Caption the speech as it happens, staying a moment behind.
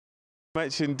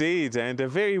Much indeed, and a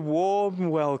very warm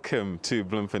welcome to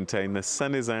Bloemfontein. The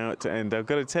sun is out, and I've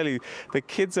got to tell you, the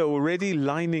kids are already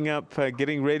lining up,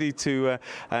 getting ready to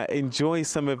enjoy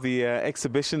some of the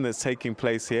exhibition that's taking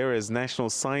place here as National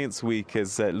Science Week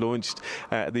has launched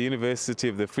at the University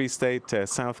of the Free State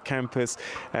South Campus.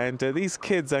 And these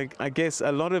kids, I guess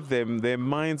a lot of them, their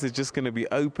minds are just going to be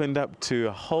opened up to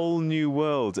a whole new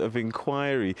world of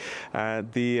inquiry.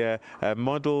 The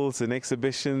models and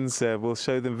exhibitions will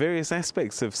show them various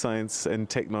aspects of science and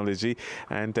technology,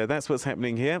 and that's what's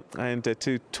happening here. And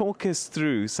to talk us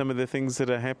through some of the things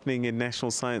that are happening in National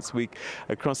Science Week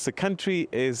across the country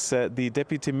is the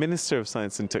Deputy Minister of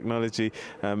Science and Technology,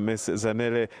 Ms.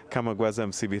 Zanele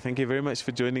kaMagwaza-Msibi. Thank you very much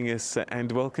for joining us,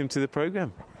 and welcome to the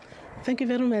program. Thank you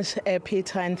very much,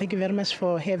 Peter, and thank you very much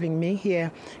for having me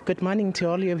here. Good morning to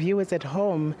all your viewers at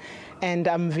home, and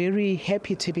I'm very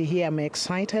happy to be here. I'm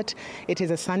excited. It is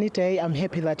a sunny day. I'm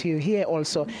happy that you're here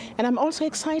also, and I'm also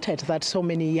excited that so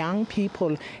many young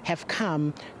people have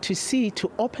come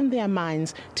to open their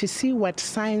minds, to see what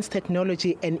science,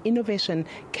 technology, and innovation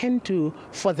can do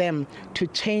for them to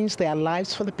change their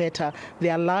lives for the better,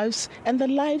 their lives and the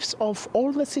lives of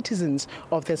all the citizens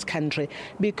of this country,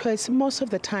 because most of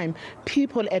the time,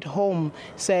 people at home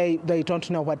say they don't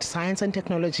know what science and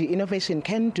technology innovation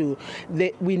can do.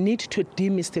 We need to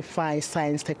demystify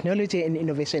science, technology, and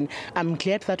innovation. I'm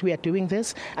glad that we are doing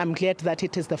this. I'm glad that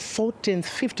it is the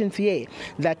 15th year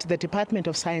that the Department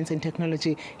of Science and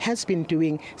Technology has been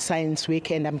doing Science Week,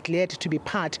 and I'm glad to be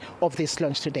part of this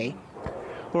launch today.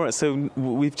 All right, so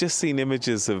we've just seen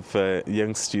images of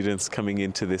young students coming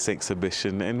into this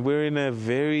exhibition, and we're in a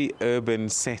very urban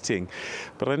setting.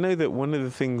 But I know that one of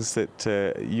the things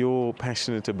that you're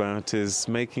passionate about is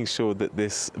making sure that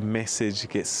this message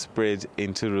gets spread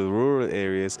into the rural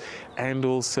areas and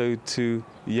also to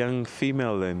young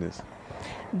female learners.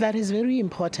 That is very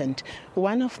important.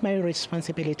 One of my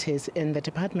responsibilities in the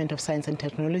Department of Science and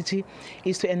Technology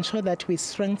is to ensure that we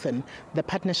strengthen the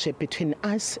partnership between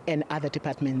us and other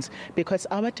departments, because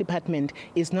our department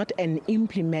is not an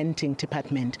implementing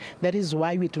department. That is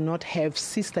why we do not have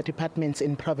sister departments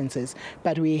in provinces,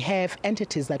 but we have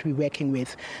entities that we're working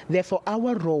with. Therefore,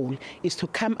 our role is to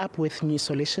come up with new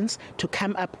solutions, to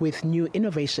come up with new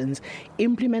innovations,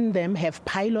 implement them, have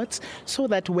pilots, so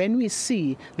that when we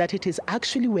see that it is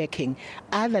actually working,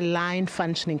 other line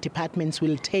functioning departments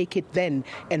will take it then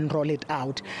and roll it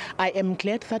out. I am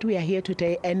glad that we are here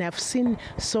today, and I've seen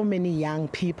so many young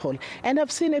people, and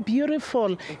I've seen a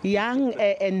beautiful young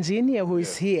engineer who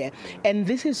is here, and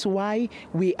this is why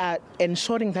we are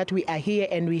ensuring that we are here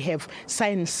and we have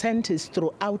science centers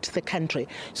throughout the country,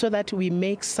 so that we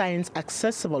make science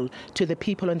accessible to the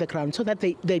people on the ground, so that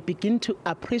they begin to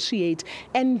appreciate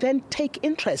and then take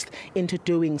interest into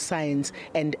doing science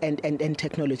and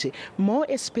technology, more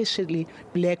especially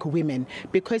black women,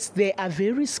 because they are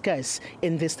very scarce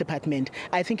in this department.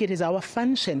 I think it is our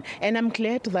function, and I'm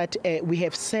glad that we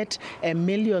have set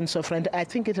millions of rand. I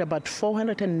think it's about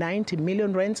 490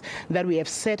 million rands that we have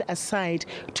set aside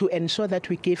to ensure that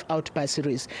we give out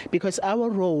bursaries, because our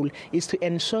role is to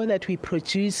ensure that we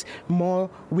produce more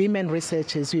women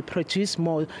researchers, we produce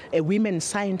more women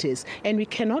scientists, and we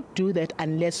cannot do that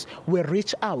unless we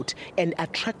reach out and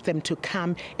attract them to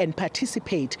come and participate,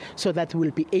 so that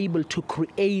we'll be able to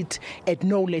create a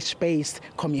knowledge-based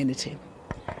community.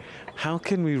 How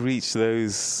can we reach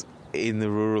those in the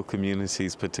rural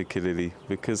communities particularly?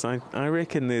 Because I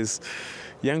reckon there's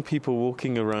young people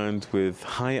walking around with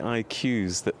high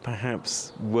IQs that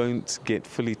perhaps won't get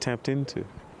fully tapped into.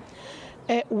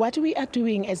 What we are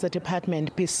doing as a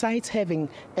department, besides having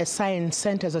science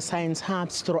centers or science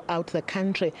hubs throughout the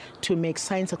country to make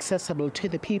science accessible to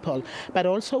the people, but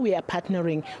also we are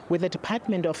partnering with the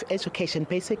Department of Education,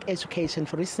 Basic Education,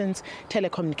 for instance,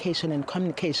 telecommunication and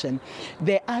communication.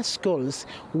 There are schools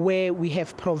where we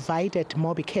have provided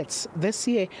mobile kits. This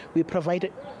year we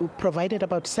provided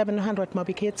about 700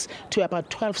 mobile kits to about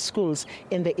 12 schools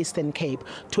in the Eastern Cape,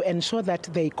 to ensure that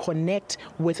they connect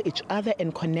with each other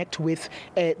and connect with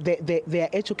their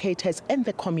educators and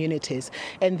the communities.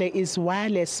 And there is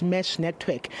wireless mesh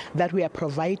network that we are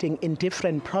providing in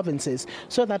different provinces,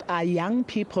 so that our young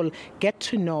people get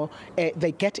to know,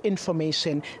 they get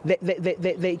information,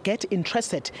 they get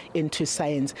interested into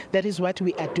science. That is what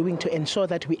we are doing to ensure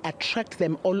that we attract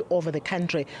them all over the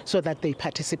country, so that they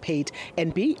participate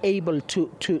and be able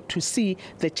to see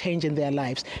the change in their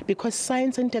lives. Because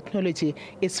science and technology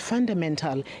is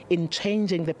fundamental in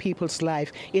changing the people's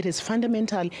life. It is fundamental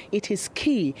fundamental, it is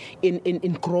key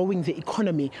in growing the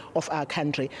economy of our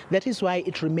country. That is why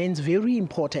it remains very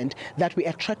important that we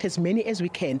attract as many as we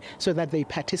can so that they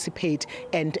participate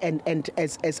and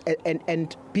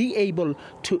be able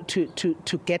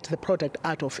to get the product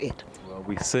out of it. Well,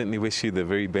 we certainly wish you the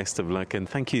very best of luck, and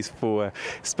thank you for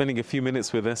spending a few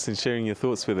minutes with us and sharing your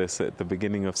thoughts with us at the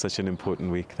beginning of such an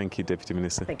important week. Thank you, Deputy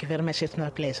Minister. Thank you very much. It's my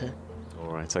pleasure.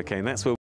 All right, okay, and that's where